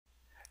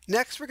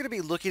Next, we're going to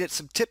be looking at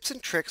some tips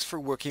and tricks for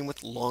working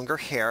with longer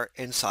hair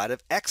inside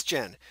of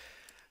XGen.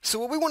 So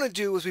what we want to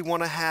do is we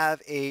want to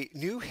have a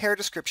new hair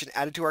description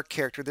added to our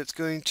character that's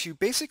going to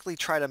basically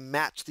try to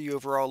match the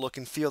overall look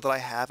and feel that I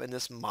have in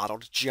this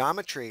modeled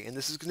geometry. And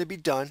this is going to be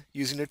done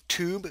using a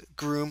tube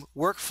groom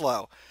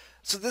workflow.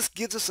 So this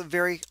gives us a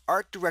very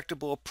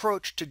art-directable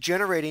approach to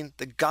generating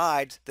the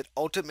guides that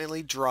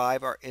ultimately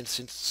drive our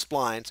instance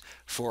splines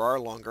for our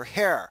longer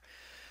hair.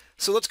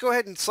 So let's go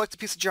ahead and select a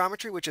piece of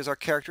geometry, which is our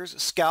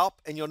character's scalp,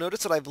 and you'll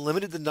notice that I've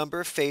limited the number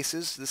of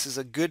faces. This is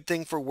a good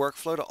thing for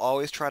workflow, to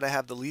always try to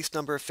have the least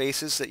number of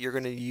faces that you're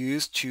going to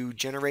use to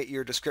generate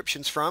your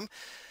descriptions from.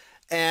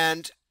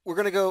 And we're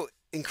going to go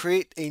and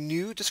create a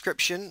new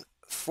description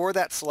for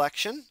that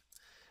selection,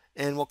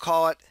 and we'll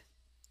call it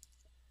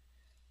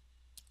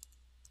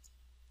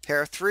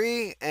hair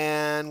 3,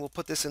 and we'll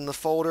put this in the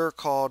folder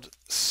called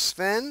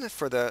Sven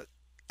for the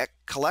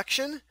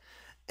collection.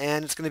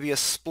 And it's going to be a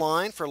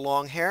spline for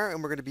long hair,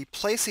 and we're going to be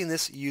placing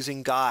this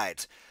using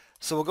guides.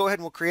 So we'll go ahead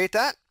and we'll create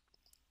that.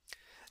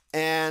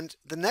 And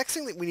the next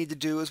thing that we need to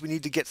do is we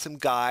need to get some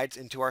guides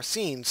into our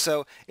scene.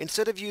 So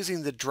instead of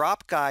using the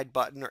drop guide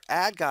button or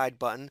add guide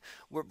button,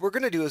 what we're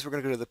going to do is we're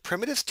going to go to the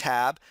primitives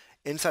tab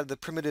inside of the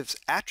primitives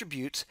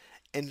attributes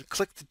and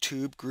click the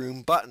tube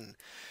groom button.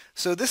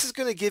 So this is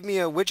going to give me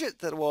a widget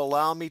that will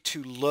allow me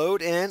to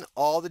load in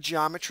all the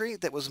geometry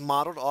that was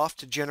modeled off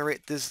to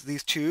generate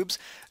these tubes.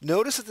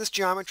 Notice that this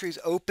geometry is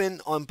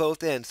open on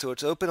both ends. So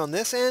it's open on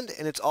this end,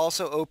 and it's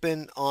also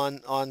open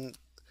on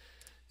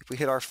if we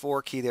hit our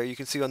 4 key there, you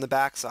can see on the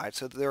back side.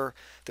 So they're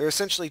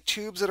essentially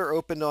tubes that are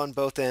opened on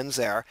both ends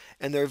there,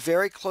 and they're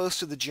very close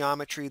to the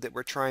geometry that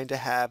we're trying to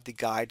have the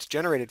guides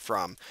generated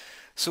from.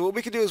 So what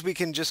we can do is we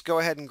can just go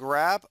ahead and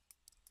grab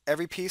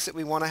every piece that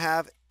we want to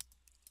have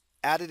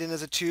added in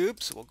as a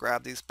tube. So we'll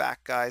grab these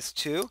back guys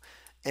too.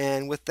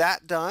 And with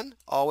that done,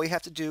 all we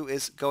have to do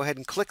is go ahead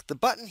and click the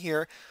button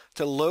here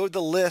to load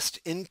the list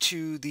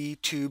into the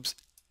tubes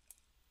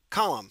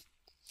column.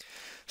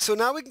 So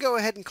now we can go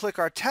ahead and click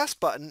our test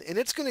button, and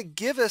it's going to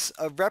give us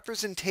a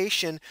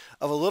representation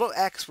of a little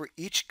X where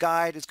each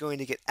guide is going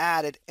to get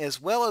added,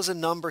 as well as a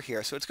number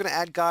here. So it's going to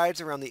add guides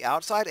around the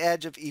outside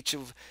edge of each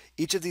of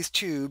these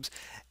tubes,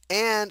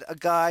 and a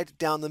guide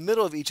down the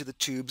middle of each of the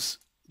tubes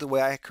the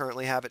way I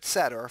currently have it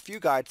set, or a few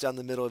guides down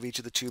the middle of each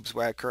of the tubes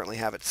where I currently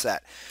have it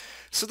set.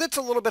 So that's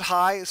a little bit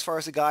high as far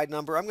as the guide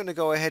number. I'm going to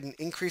go ahead and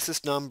increase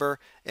this number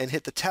and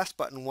hit the test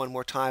button one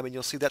more time, and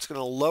you'll see that's going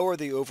to lower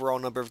the overall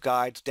number of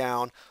guides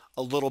down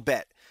a little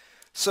bit.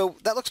 So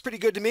that looks pretty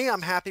good to me.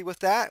 I'm happy with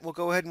that. We'll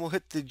go ahead and we'll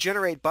hit the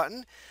generate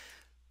button.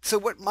 So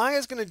what Maya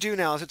is going to do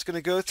now is it's going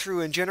to go through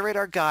and generate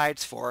our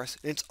guides for us.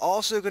 And it's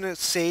also going to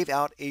save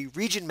out a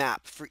region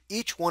map for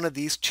each one of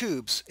these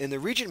tubes. And the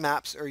region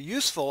maps are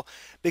useful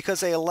because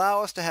they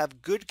allow us to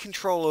have good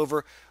control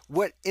over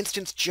what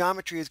instance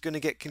geometry is going to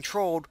get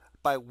controlled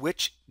by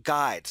which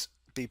guides,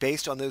 be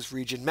based on those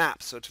region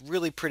maps. So it's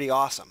really pretty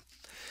awesome.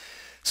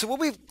 So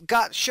what we've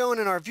got shown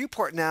in our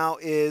viewport now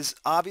is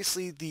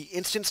obviously the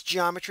instance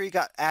geometry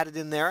got added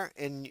in there,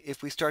 and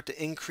if we start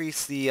to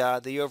increase the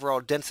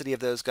overall density of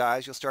those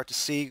guys, you'll start to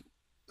see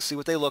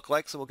what they look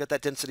like. So we'll get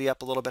that density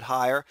up a little bit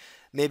higher.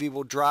 Maybe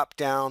we'll drop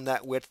down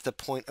that width to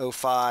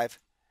 0.05,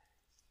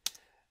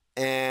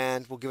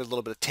 and we'll give it a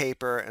little bit of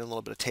taper and a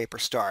little bit of taper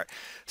start.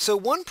 So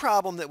one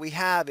problem that we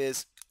have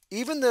is,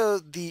 even though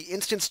the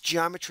instance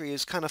geometry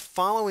is kind of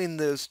following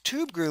those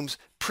tube grooms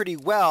pretty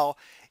well,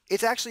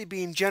 it's actually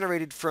being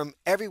generated from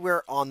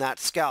everywhere on that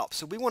scalp.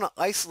 So we want to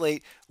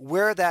isolate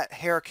where that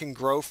hair can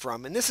grow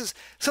from. And this is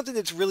something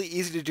that's really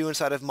easy to do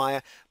inside of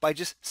Maya by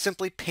just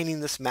simply painting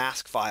this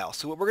mask file.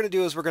 So what we're going to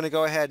do is we're going to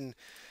go ahead and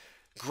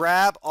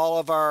grab all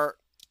of our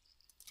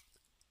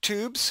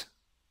tubes,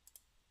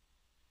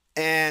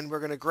 and we're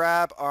going to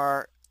grab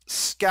our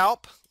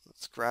scalp.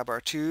 Let's grab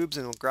our tubes,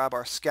 and we'll grab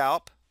our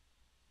scalp,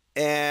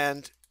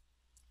 and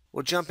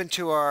we'll jump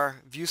into our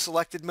view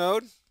selected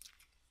mode.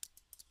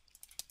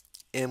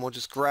 And we'll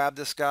just grab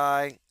this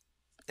guy,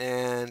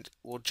 and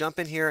we'll jump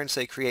in here and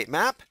say create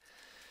map.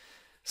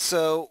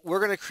 So we're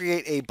going to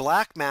create a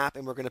black map,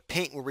 and we're going to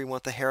paint where we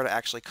want the hair to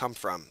actually come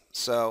from.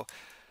 So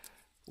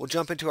we'll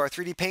jump into our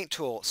 3D paint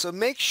tool. So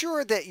make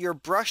sure that your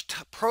brush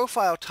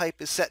profile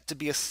type is set to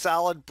be a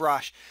solid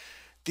brush.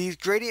 These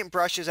gradient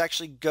brushes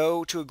actually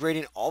go to a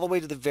gradient all the way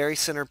to the very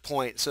center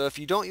point. So if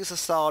you don't use a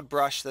solid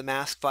brush, the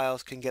mask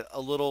files can get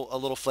a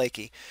little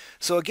flaky.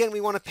 So again,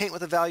 we want to paint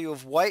with a value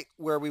of white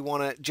where we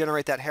want to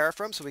generate that hair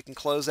from. So we can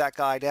close that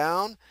guy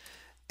down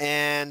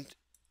and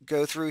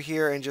go through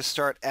here and just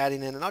start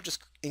adding in. And I'll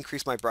just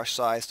increase my brush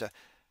size to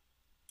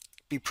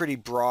be pretty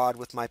broad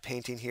with my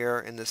painting here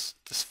in this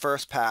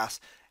first pass.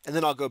 And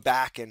then I'll go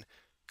back and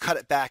cut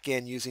it back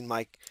in using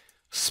my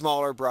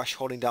smaller brush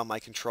holding down my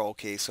control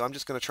key. So I'm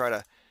just going to try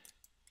to,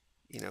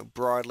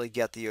 broadly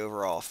get the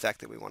overall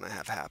effect that we want to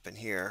have happen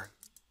here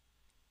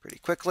pretty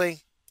quickly,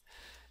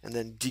 and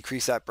then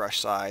decrease that brush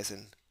size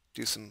and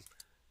do some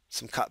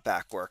cut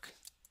back work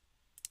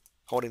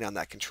holding down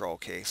that control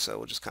key. So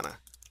we'll just kind of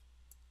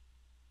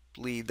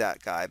bleed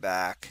that guy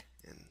back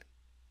and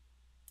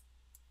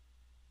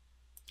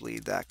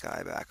bleed that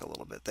guy back a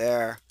little bit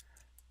there.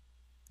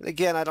 And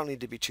again, I don't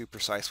need to be too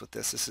precise with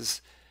this. This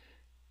is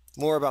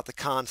more about the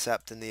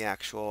concept than the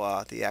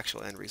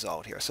actual end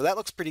result here. So that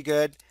looks pretty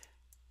good.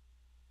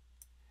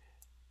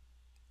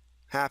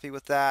 Happy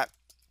with that.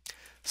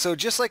 So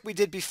just like we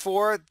did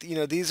before,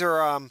 these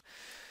are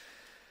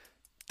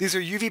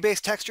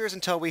UV-based textures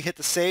until we hit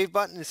the save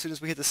button. As soon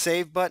as we hit the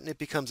save button, it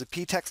becomes a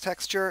p-text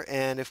texture.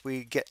 And if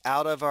we get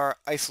out of our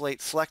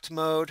isolate select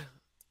mode,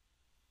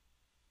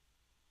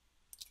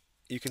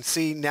 you can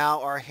see now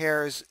our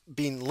hair is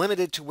being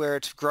limited to where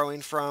it's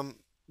growing from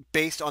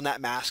based on that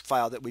mask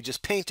file that we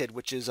just painted,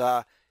 which is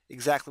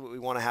exactly what we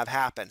want to have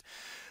happen.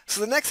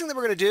 So the next thing that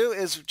we're going to do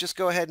is just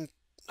go ahead and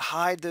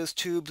hide those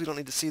tubes. We don't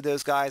need to see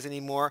those guys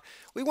anymore.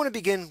 We want to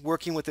begin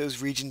working with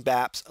those region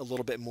maps a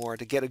little bit more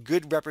to get a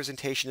good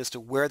representation as to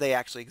where they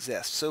actually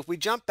exist. So if we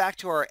jump back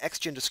to our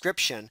XGen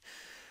description,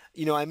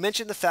 I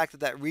mentioned the fact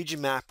that that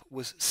region map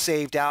was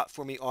saved out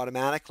for me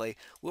automatically.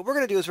 What we're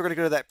going to do is we're going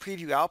to go to that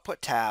preview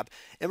output tab,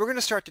 and we're going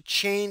to start to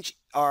change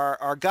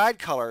our guide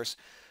colors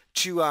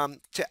to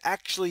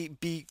actually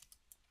be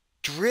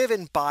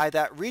driven by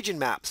that region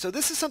map. So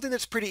this is something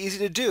that's pretty easy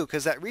to do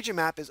because that region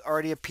map is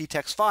already a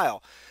p-text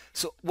file.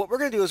 So what we're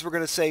going to do is we're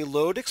going to say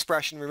load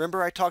expression.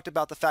 Remember I talked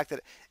about the fact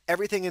that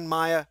everything in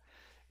Maya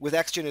with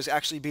XGen is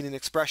actually being an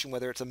expression,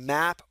 whether it's a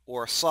map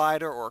or a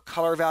slider or a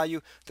color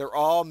value. They're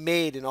all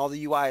made, and all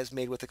the UI is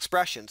made with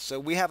expressions. So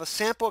we have a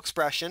sample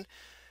expression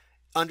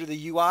under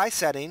the UI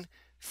setting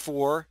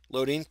for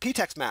loading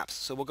p-text maps.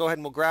 So we'll go ahead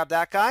and we'll grab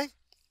that guy.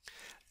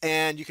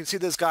 And you can see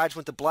those guides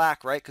went to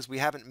black, right? Because we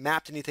haven't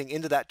mapped anything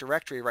into that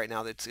directory right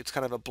now. It's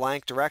kind of a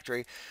blank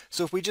directory.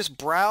 So if we just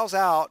browse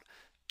out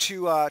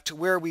to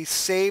where we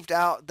saved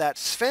out that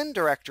Sven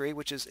directory,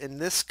 which is in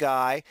this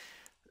guy,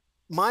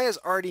 Maya's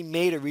already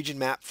made a region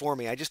map for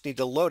me. I just need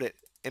to load it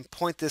and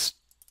point this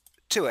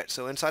to it.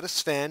 So inside of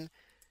Sven,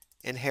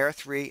 in Hair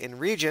 3, in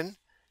Region,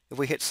 if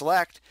we hit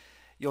Select,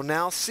 you'll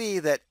now see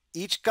that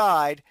each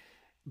guide,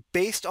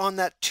 based on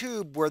that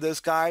tube where those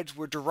guides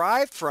were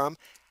derived from,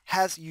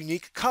 has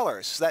unique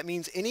colors. So that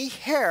means any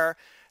hair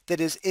that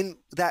is in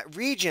that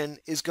region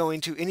is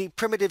going to, any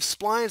primitive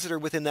splines that are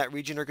within that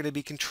region are going to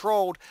be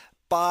controlled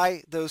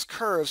by those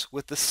curves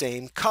with the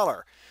same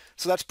color.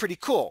 So that's pretty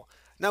cool.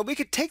 Now we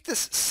could take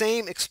this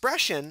same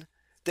expression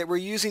that we're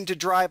using to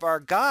drive our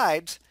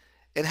guides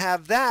and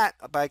have that,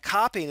 by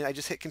copying it, I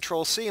just hit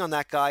Control-C on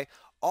that guy,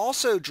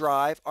 also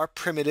drive our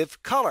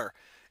primitive color.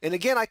 And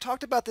again, I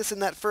talked about this in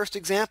that first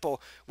example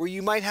where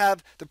you might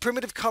have the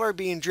primitive color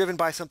being driven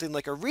by something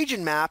like a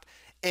region map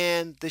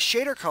and the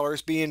shader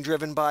colors being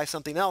driven by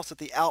something else that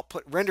the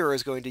output renderer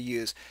is going to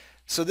use.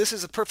 So this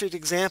is a perfect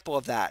example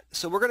of that.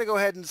 So we're going to go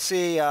ahead and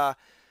see,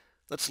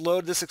 let's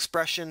load this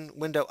expression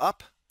window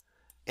up,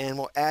 and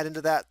we'll add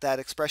into that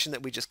expression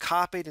that we just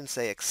copied and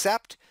say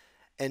accept.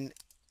 And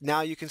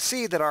now you can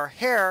see that our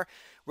hair,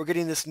 we're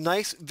getting this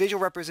nice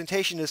visual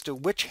representation as to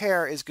which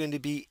hair is going to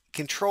be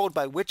controlled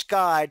by which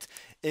guides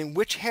and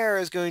which hair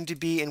is going to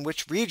be in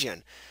which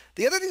region.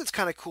 The other thing that's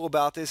kind of cool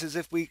about this is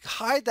if we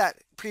hide that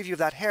preview of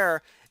that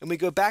hair and we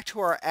go back to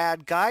our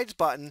Add Guides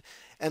button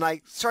and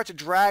I start to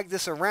drag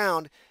this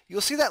around,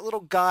 you'll see that little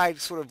guide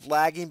sort of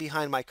lagging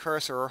behind my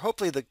cursor, or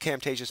hopefully the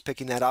Camtasia is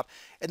picking that up.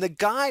 And the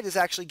guide is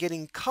actually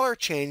getting color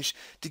changed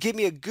to give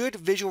me a good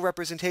visual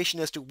representation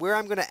as to where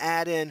I'm going to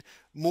add in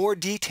more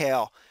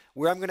detail,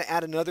 where I'm going to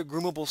add another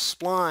groomable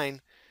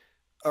spline,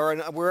 or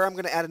where I'm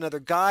going to add another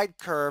guide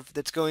curve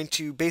that's going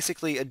to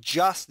basically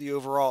adjust the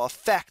overall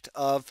effect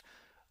of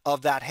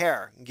that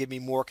hair and give me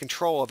more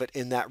control of it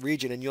in that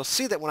region. And you'll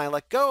see that when I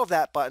let go of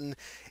that button,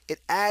 it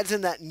adds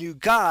in that new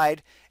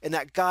guide, and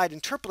that guide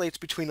interpolates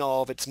between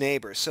all of its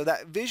neighbors. So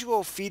that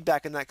visual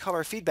feedback and that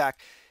color feedback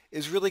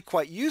is really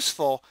quite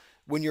useful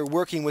when you're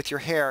working with your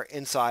hair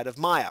inside of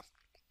Maya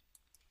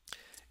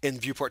in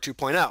Viewport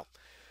 2.0.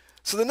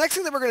 So the next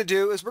thing that we're going to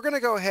do is we're going to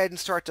go ahead and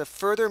start to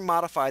further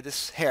modify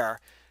this hair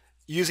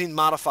using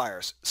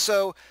modifiers.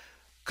 So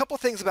a couple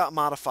things about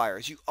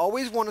modifiers. You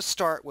always want to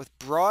start with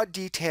broad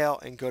detail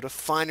and go to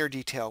finer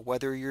detail,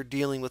 whether you're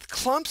dealing with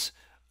clumps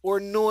or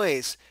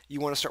noise. You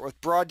want to start with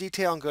broad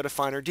detail and go to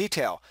finer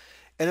detail.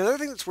 And another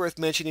thing that's worth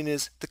mentioning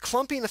is the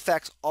clumping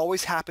effects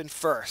always happen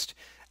first.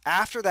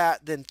 After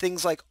that, then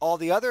things like all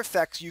the other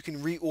effects you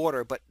can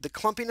reorder, but the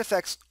clumping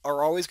effects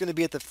are always going to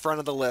be at the front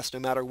of the list no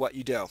matter what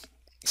you do.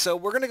 So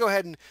we're going to go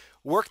ahead and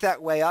work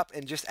that way up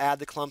and just add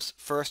the clumps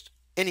first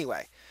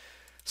anyway.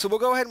 So we'll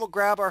go ahead and we'll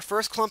grab our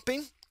first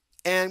clumping,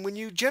 and when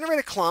you generate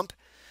a clump,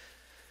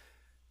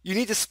 you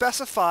need to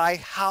specify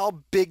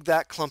how big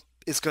that clump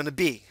is going to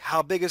be.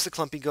 How big is the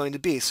clumping going to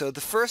be? So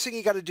the first thing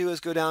you got to do is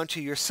go down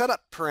to your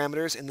setup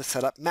parameters in the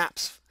setup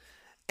maps.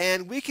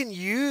 And we can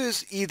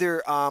use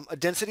either a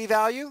density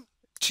value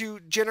to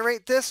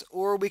generate this,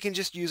 or we can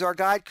just use our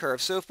guide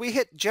curve. So if we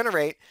hit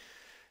generate,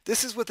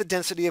 this is with a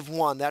density of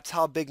 1. That's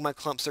how big my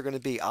clumps are going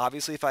to be.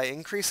 Obviously, if I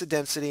increase the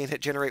density and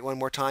hit generate one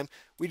more time,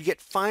 we'd get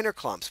finer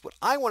clumps. What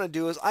I want to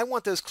do is I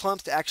want those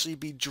clumps to actually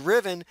be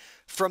driven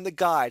from the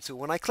guide. So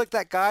when I click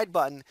that guide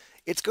button,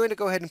 it's going to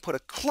go ahead and put a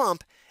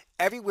clump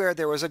everywhere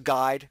there was a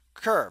guide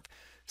curve.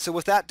 So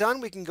with that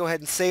done, we can go ahead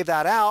and save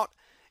that out.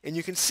 And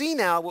you can see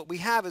now what we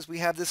have is we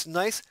have this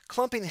nice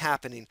clumping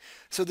happening.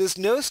 So there's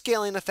no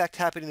scaling effect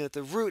happening at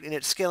the root, and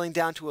it's scaling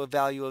down to a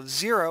value of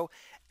 0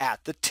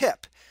 at the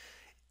tip.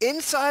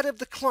 Inside of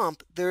the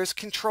clump, there's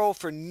control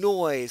for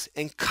noise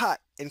and cut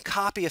and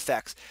copy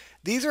effects.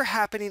 These are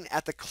happening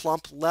at the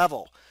clump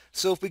level.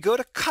 So if we go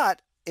to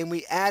cut and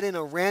we add in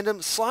a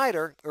random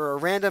slider or a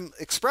random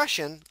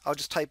expression, I'll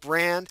just type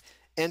rand,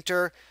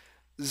 enter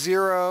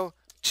 0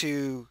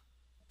 to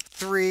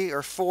 3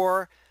 or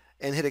 4,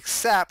 and hit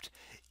accept.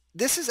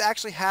 This is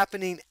actually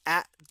happening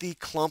at the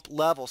clump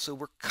level. So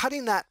we're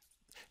cutting that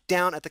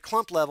down at the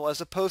clump level as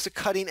opposed to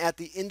cutting at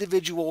the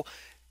individual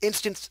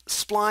instance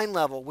spline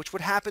level, which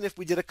would happen if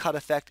we did a cut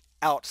effect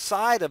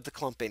outside of the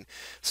clumping.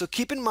 So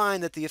keep in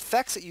mind that the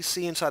effects that you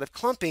see inside of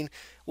clumping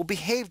will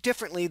behave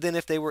differently than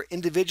if they were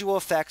individual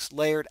effects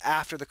layered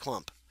after the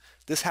clump.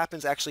 This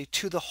happens actually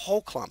to the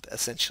whole clump,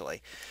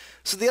 essentially.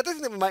 So the other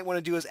thing that we might want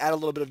to do is add a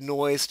little bit of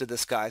noise to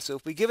this guy. So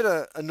if we give it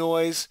a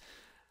noise,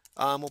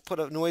 we'll put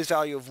a noise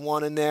value of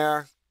 1 in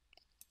there.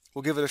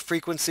 We'll give it a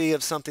frequency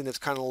of something that's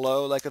kind of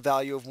low, like a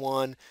value of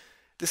 1.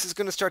 This is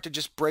going to start to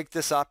just break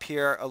this up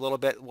here a little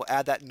bit. We'll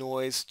add that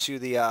noise to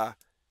the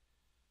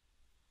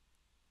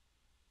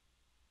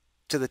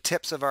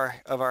tips of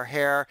our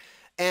hair.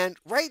 And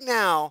right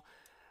now,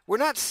 we're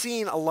not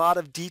seeing a lot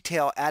of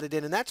detail added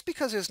in, and that's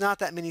because there's not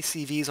that many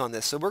CVs on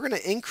this. So we're going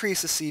to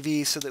increase the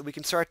CVs so that we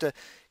can start to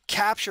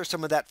capture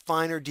some of that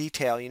finer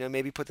detail. You know,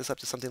 maybe put this up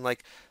to something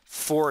like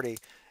 40.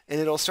 And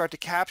it'll start to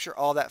capture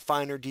all that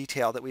finer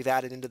detail that we've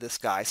added into this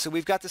guy. So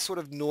we've got this sort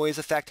of noise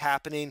effect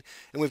happening,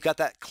 and we've got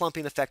that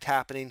clumping effect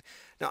happening.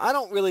 Now, I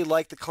don't really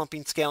like the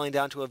clumping scaling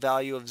down to a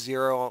value of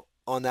 0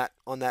 on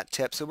that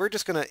tip, so we're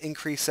just going to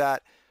increase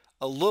that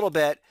a little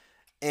bit,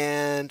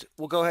 and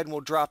we'll go ahead and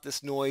we'll drop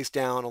this noise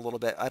down a little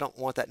bit. I don't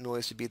want that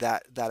noise to be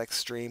that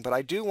extreme, but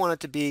I do want it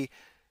to be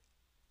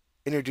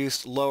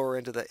introduced lower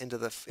into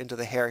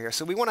the hair here.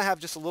 So we want to have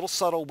just a little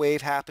subtle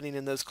wave happening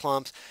in those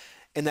clumps,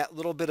 and that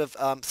little bit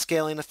of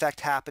scaling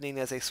effect happening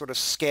as they sort of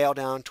scale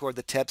down toward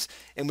the tips,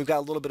 and we've got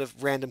a little bit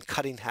of random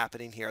cutting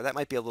happening here. That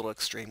might be a little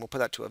extreme. We'll put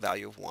that to a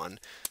value of 1,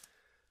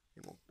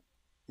 and we'll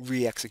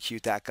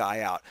re-execute that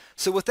guy out.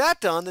 So with that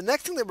done, the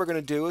next thing that we're going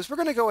to do is we're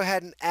going to go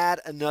ahead and add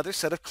another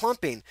set of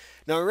clumping.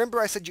 Now remember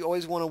I said you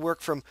always want to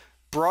work from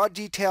broad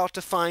detail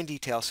to fine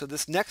detail. So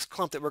this next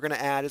clump that we're going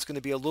to add is going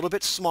to be a little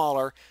bit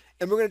smaller,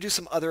 and we're going to do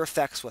some other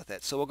effects with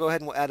it. So we'll go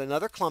ahead and we'll add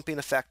another clumping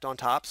effect on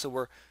top. So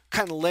we're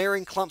kind of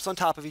layering clumps on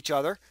top of each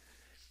other.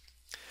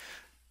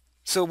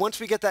 So once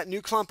we get that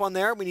new clump on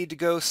there, we need to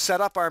go set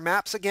up our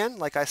maps again,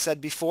 like I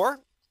said before.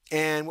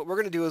 And what we're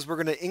going to do is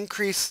we're going to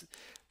increase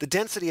the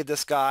density of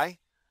this guy.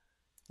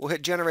 We'll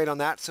hit generate on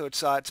that. So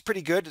it's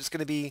pretty good. It's going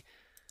to be,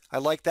 I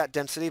like that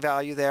density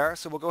value there.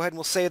 So we'll go ahead and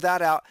we'll save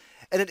that out.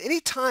 And at any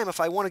time, if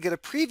I want to get a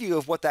preview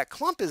of what that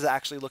clump is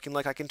actually looking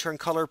like, I can turn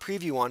color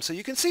preview on. So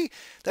you can see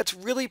that's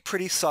really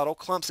pretty subtle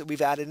clumps that we've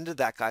added into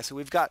that guy. So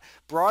we've got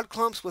broad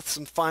clumps with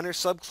some finer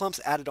subclumps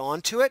added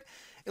onto it.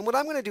 And what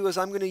I'm going to do is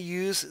I'm going to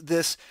use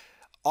this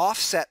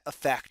offset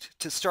effect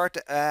to start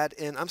to add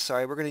in,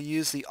 we're going to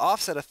use the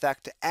offset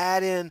effect to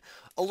add in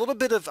a little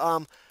bit of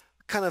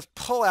kind of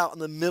pull out in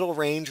the middle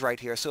range right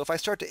here. So if I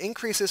start to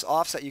increase this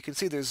offset, you can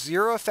see there's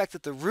 0 effect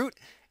at the root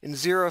and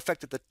 0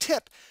 effect at the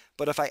tip.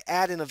 But if I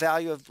add in a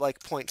value of like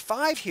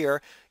 0.5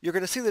 here, you're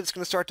going to see that it's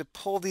going to start to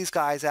pull these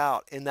guys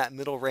out in that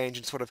middle range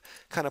and sort of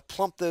kind of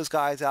plump those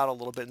guys out a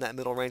little bit in that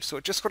middle range. So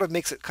it just sort of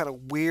makes it kind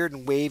of weird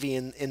and wavy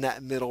in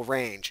that middle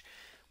range,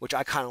 which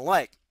I kind of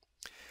like.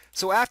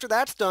 So after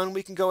that's done,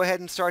 we can go ahead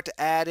and start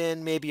to add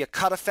in maybe a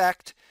cut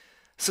effect.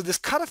 So this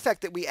cut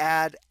effect that we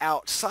add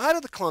outside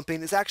of the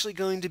clumping is actually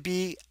going to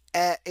be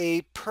at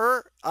a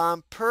per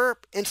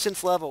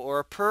instance level or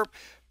a per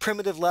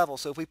primitive level.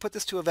 So if we put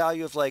this to a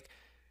value of like,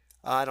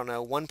 I don't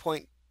know,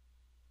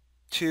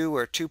 1.2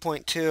 or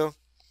 2.2,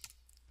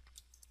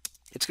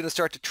 it's going to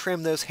start to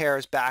trim those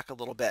hairs back a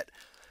little bit.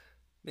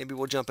 Maybe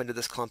we'll jump into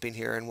this clumping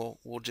here and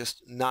we'll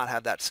just not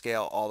have that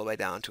scale all the way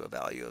down to a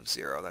value of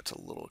 0. That's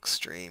a little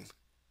extreme.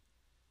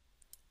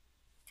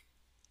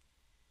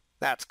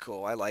 That's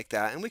cool. I like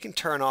that. And we can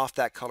turn off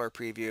that color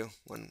preview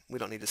when we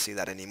don't need to see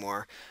that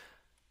anymore.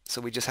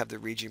 So we just have the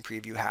region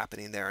preview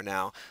happening there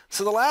now.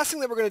 So the last thing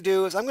that we're going to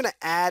do is I'm going to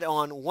add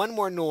on one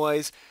more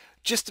noise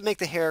just to make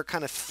the hair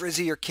kind of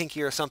frizzy or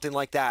kinky or something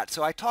like that.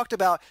 So I talked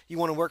about you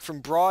want to work from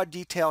broad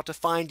detail to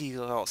fine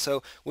detail.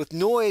 So with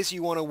noise,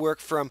 you want to work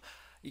from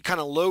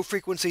kind of low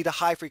frequency to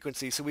high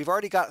frequency. So we've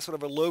already got sort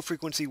of a low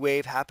frequency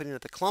wave happening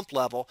at the clump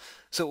level.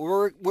 So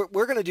what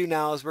we're going to do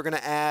now is we're going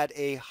to add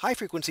a high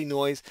frequency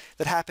noise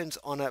that happens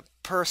on a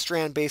per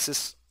strand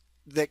basis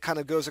that kind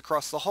of goes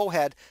across the whole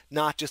head,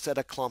 not just at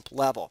a clump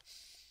level.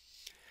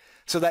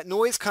 So that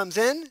noise comes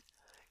in.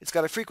 It's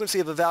got a frequency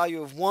of a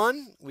value of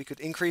 1. We could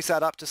increase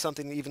that up to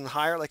something even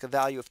higher, like a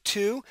value of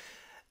 2.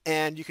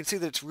 And you can see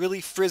that it's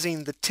really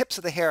frizzing the tips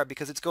of the hair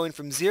because it's going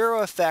from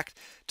 0 effect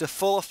to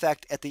full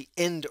effect at the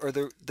end or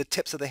the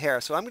tips of the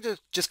hair. So I'm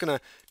just going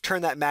to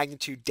turn that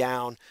magnitude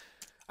down.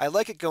 I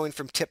like it going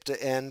from tip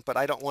to end, but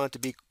I don't want it to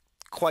be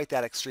quite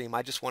that extreme.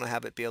 I just want to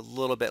have it be a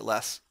little bit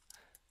less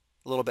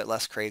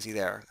crazy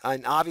there.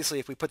 And obviously,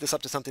 if we put this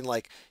up to something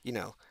like, you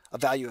know, a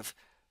value of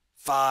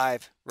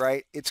 5,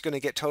 right, it's going to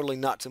get totally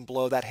nuts and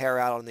blow that hair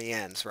out on the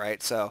ends,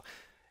 right? So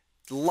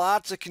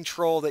lots of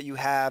control that you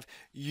have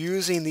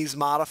using these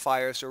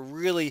modifiers to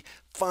really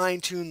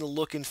fine-tune the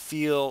look and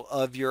feel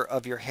of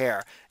your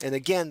hair. And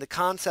again, the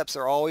concepts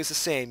are always the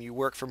same. You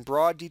work from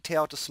broad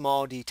detail to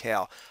small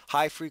detail,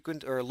 high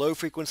frequency or low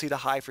frequency to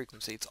high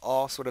frequency. It's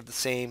all sort of the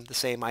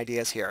same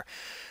ideas here.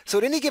 So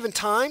at any given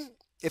time,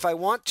 if I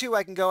want to,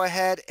 I can go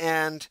ahead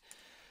and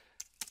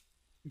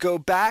go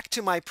back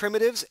to my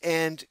primitives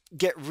and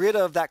get rid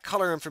of that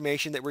color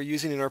information that we're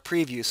using in our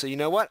preview. So you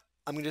know what?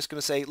 I'm just going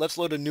to say, let's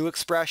load a new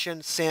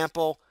expression,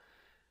 sample,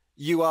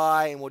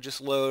 UI, and we'll just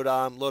load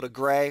a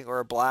gray or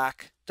a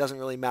black. Doesn't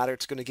really matter.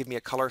 It's going to give me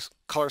a color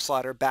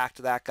slider back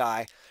to that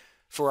guy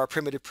for our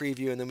primitive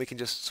preview, and then we can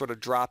just sort of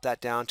drop that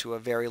down to a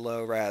very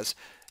low res,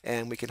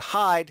 and we can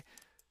hide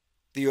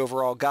the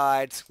overall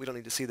guides. We don't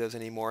need to see those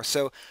anymore.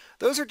 So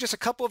those are just a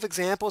couple of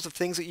examples of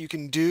things that you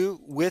can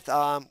do with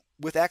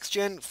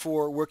XGen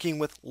for working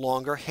with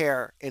longer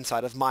hair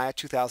inside of Maya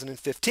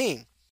 2015.